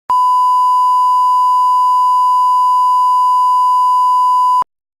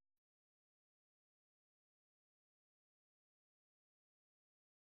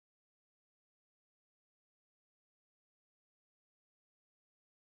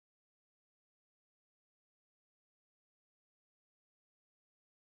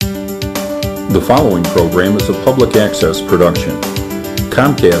The following program is a public access production.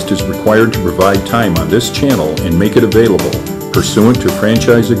 Comcast is required to provide time on this channel and make it available pursuant to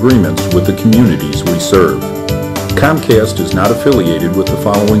franchise agreements with the communities we serve. Comcast is not affiliated with the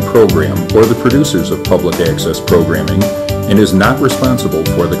following program or the producers of public access programming and is not responsible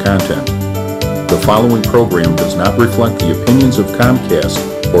for the content. The following program does not reflect the opinions of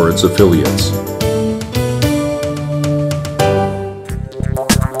Comcast or its affiliates.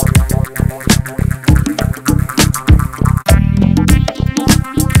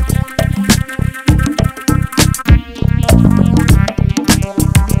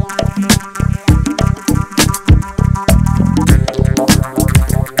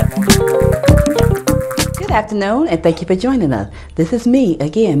 Good afternoon, and thank you for joining us. This is me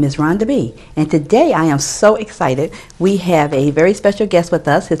again, Ms Rhonda B, and today I am so excited. We have a very special guest with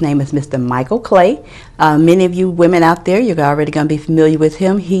us. His name is Mr. Mikal Clay. Many of you women out there, you're already going to be familiar with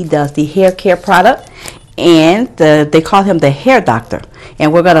him. He does the hair care product, and they call him the hair doctor.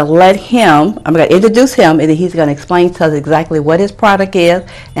 And we're going to let him, I'm going to introduce him, and then he's going to explain to us exactly what his product is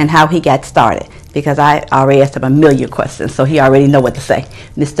and how he got started, because I already asked him a million questions, so he already know what to say.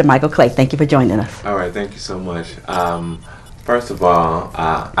 Mr. Mikal Clay, thank you for joining us. All right, thank you so much. First of all,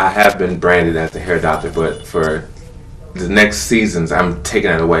 I have been branded as the hair doctor, but for the next seasons, I'm taking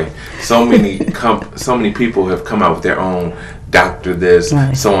it away. So many so many people have come out with their own doctor this,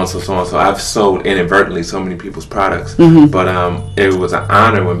 right, so on, so on. So I've sold inadvertently so many people's products, but it was an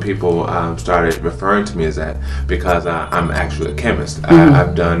honor when people started referring to me as that, because I'm actually a chemist.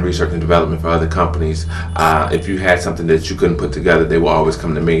 I've done research and development for other companies. If you had something that you couldn't put together, they will always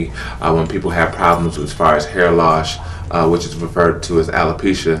come to me. When people have problems as far as hair loss, which is referred to as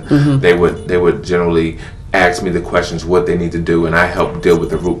alopecia, they would generally ask me the questions what they need to do, and I help deal with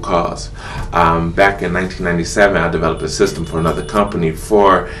the root cause. Back in 1997, I developed a system for another company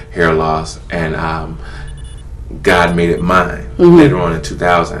for hair loss, and God made it mine later on in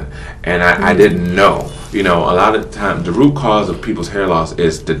 2000. And I didn't know. You know, a lot of the time, the root cause of people's hair loss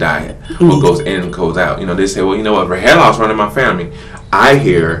is the diet. What goes in and goes out. You know, they say, well, you know what, for hair loss running in my family, I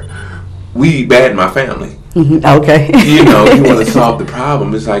hear we eat bad in my family. Okay. You know, you want to solve the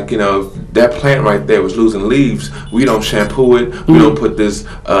problem. It's like, you know, if that plant right there was losing leaves, we don't shampoo it, we don't put this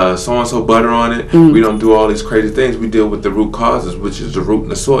so-and-so butter on it, we don't do all these crazy things. We deal with the root causes, which is the root in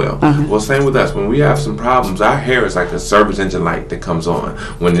the soil. Well, same with us. When we have some problems, our hair is like a service engine light that comes on.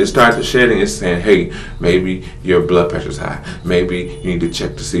 When it starts shedding, it's saying, hey, maybe your blood pressure's high. Maybe you need to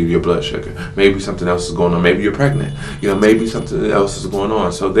check to see your blood sugar. Maybe something else is going on. Maybe you're pregnant. You know, maybe something else is going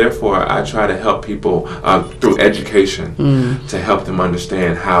on. So therefore, I try to help people through education to help them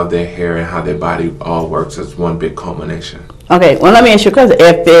understand how their hair and how their body all works as one big culmination. Okay, well, let me ask you a question.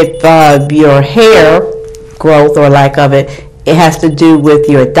 If your hair growth or lack of it, it has to do with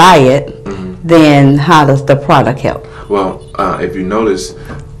your diet, then how does the product help? Well, if you notice,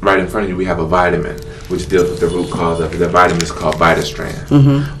 right in front of you, we have a vitamin which deals with the root cause of it. The vitamin is called Vitastran.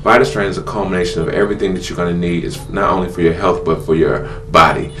 Vitastran is a culmination of everything that you're going to need, is not only for your health but for your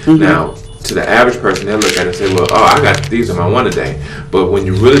body. Now, to the average person, they'll look at it and say, well, oh, I got these in my one a day. But when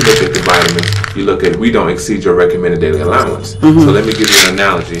you really look at the vitamins, you look at, we don't exceed your recommended daily allowance. So let me give you an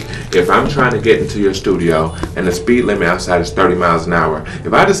analogy. If I'm trying to get into your studio and the speed limit outside is 30 miles an hour,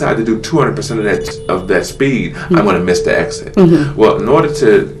 if I decide to do 200% of that speed, I'm going to miss the exit. Well, in order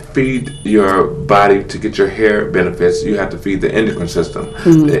to feed your body to get your hair benefits, you have to feed the endocrine system.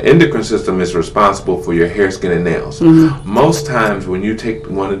 The endocrine system is responsible for your hair, skin, and nails. Most times when you take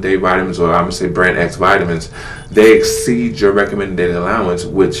one a day vitamins, or I'm going to say brand X vitamins, they exceed your recommended daily allowance,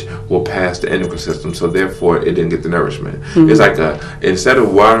 which will pass the endocrine system, so therefore it didn't get the nourishment. It's like instead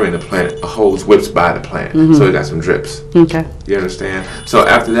of watering the plant, a hose whips by the plant, so it got some drips. Okay. You understand? So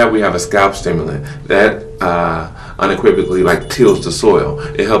after that, we have a scalp stimulant that unequivocally like tills the soil.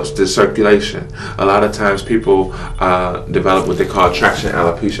 It helps the circulation. A lot of times people develop what they call traction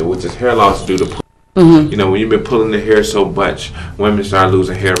alopecia, which is hair loss due to you know, when you've been pulling the hair so much, women start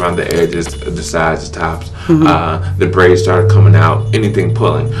losing hair around the edges, the sides, the tops. The braids start coming out, anything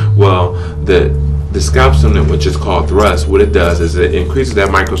pulling. Well, the scalp stimulant, which is called thrust, what it does is it increases that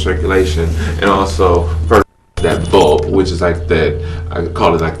microcirculation and also that bulb, which is like that, I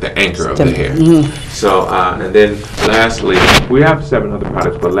call it like the anchor of the hair. So, and then lastly, we have 7 other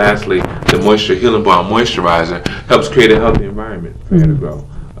products, but lastly, the Moisture Healing Balm Moisturizer helps create a healthy environment for hair to grow.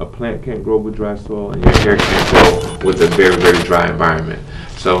 A plant can't grow with dry soil, and your hair can't grow with a very, very dry environment.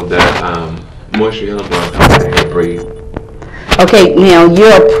 So the Moisture Healing Balm helps the hair breathe. Okay, now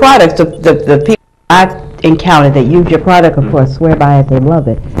your product, the people I encounter that use your product, of course, swear by it, they love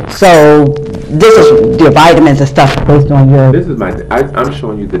it. So this is your vitamins and stuff based on your... This is I'm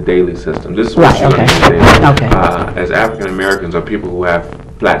showing you the daily system. This is what right, you're okay. going to do. Okay. As African Americans or people who have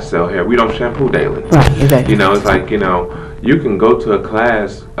flat cell hair, we don't shampoo daily. Right, exactly. You know, it's like, you know, you can go to a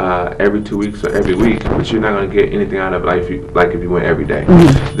class every 2 weeks or every week, but you're not going to get anything out of it like if you went every day.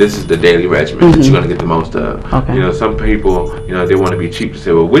 This is the daily regimen that you're going to get the most of. Okay. You know, some people, you know, they want to be cheap to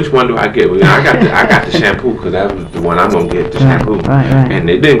say, well, which one do I get? Well, you know, I got the shampoo because that was the one I'm going to get, the shampoo. Right. And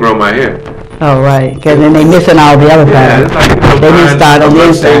it didn't grow my hair. Oh, right, because then they missing all the other Yeah, it's things. like, you know, They didn't start on the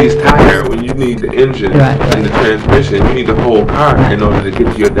Mercedes inside. tire, when you need the engine and the transmission, you need the whole car in order to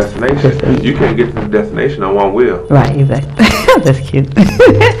get to your destination. You can't get to the destination on one wheel. Right, exactly. That's cute.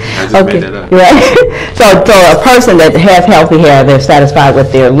 I just made that up. Right. So a person that has healthy hair, they're satisfied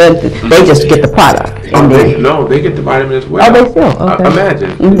with their length, they just get the product. No, they get the vitamin as well. Oh, they still? Okay.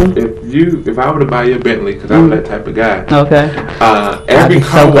 Imagine if I were to buy you a Bentley, because I'm that type of guy. Okay. Every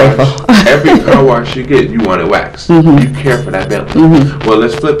car wash you get, you want it waxed. You care for that Bentley. Well,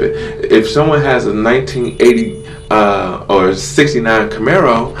 let's flip it. If someone has a 1980 or 69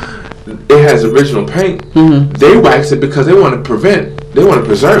 Camaro, it has original paint. They wax it because they want to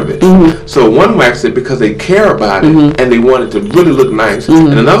preserve it. So one waxed it because they care about it and they want it to really look nice,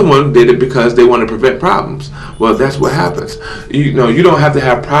 and another one did it because they want to prevent problems. Well, that's what happens. You know, you don't have to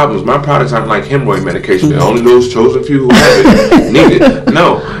have problems. My products aren't like hemorrhoid medication. Only those chosen few who have it need it.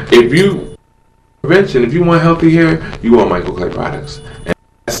 No, if you want healthy hair, you want Mikal Clay products. And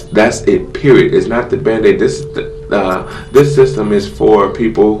that's it, period. It's not the Band-Aid. This system is for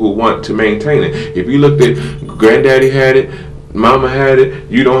people who want to maintain it. If you looked at granddaddy had it, mama had it,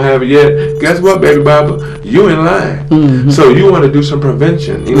 you don't have it yet, guess what, baby Baba? You in line. So you want to do some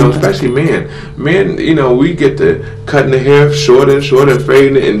prevention, you know, especially men. Men, you know, we get to cutting the hair shorter,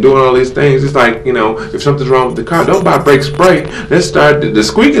 fading it, and doing all these things. It's like, you know, if something's wrong with the car, don't buy brake spray. Let's start, the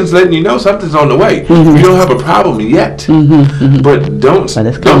squeaking's letting you know something's on the way. You don't have a problem yet. But don't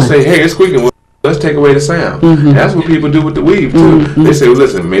say, hey, it's squeaking. Well, let's take away the sound. That's what people do with the weave, too. They say, well,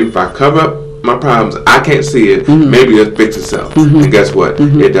 listen, maybe if I cover up my problems, I can't see it, maybe it'll fix itself. And guess what?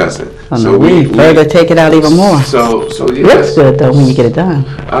 It doesn't. So we further take it out even more. So yeah. It looks good though when you get it done.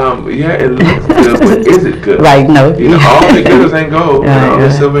 Yeah, it looks good, but is it good? Right, no. You know, all the glitters ain't gold, all the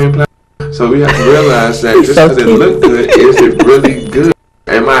silver ain't plastic. So we have to realize that just because it looks good, is it really good?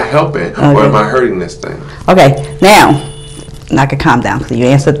 Am I helping or am I hurting this thing? Okay, now I can calm down because you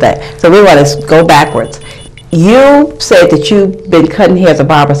answered that. So we want to go backwards. You said that you've been cutting hair as a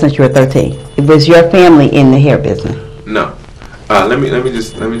barber since you were 13. Was your family in the hair business? No. Let me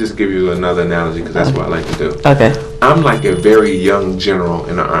just give you another analogy because that's what I like to do. Okay. I'm like a very young general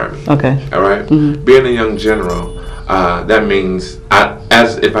in the army. Okay. All right. Being a young general, that means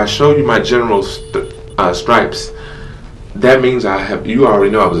if I show you my general stripes, that means you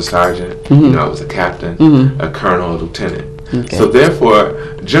already know I was a sergeant. You know, I was a captain, a colonel, a lieutenant. Okay. So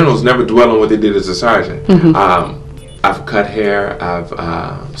therefore, generals never dwell on what they did as a sergeant. I've cut hair,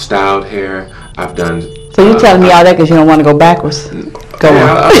 I've styled hair, I've done. So you're telling me all that because you don't want to go backwards? Go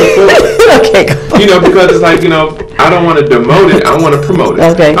on. Okay. You know, because it's like, you know, I don't want to demote it. I want to promote it.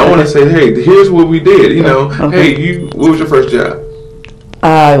 Okay. I want to say, hey, here's what we did. You know, hey, what was your first job?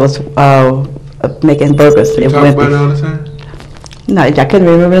 It was making burgers. You talk about it all the time? No, I couldn't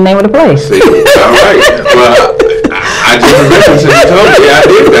remember the name of the place. See, all right. Well, I just remember since you told me I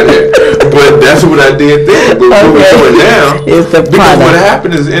did that hair. But that's what I did then. But what we're doing now, because what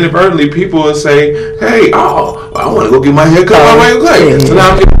happened is inadvertently people will say, hey, I want to go get my hair cut by Mikal Clay. So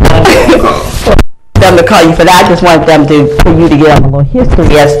now I'm getting a phone call. Them to call you for that. I just want them for you to get on a little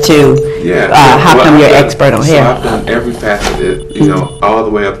history as to how come you're expert on hair. So I've done every facet, you know, all the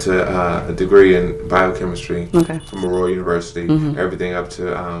way up to a degree in biochemistry from Aurora University, everything up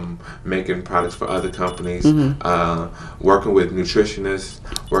to making products for other companies, working with nutritionists,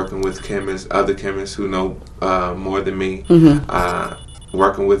 working with chemists, other chemists who know more than me,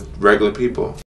 working with regular people.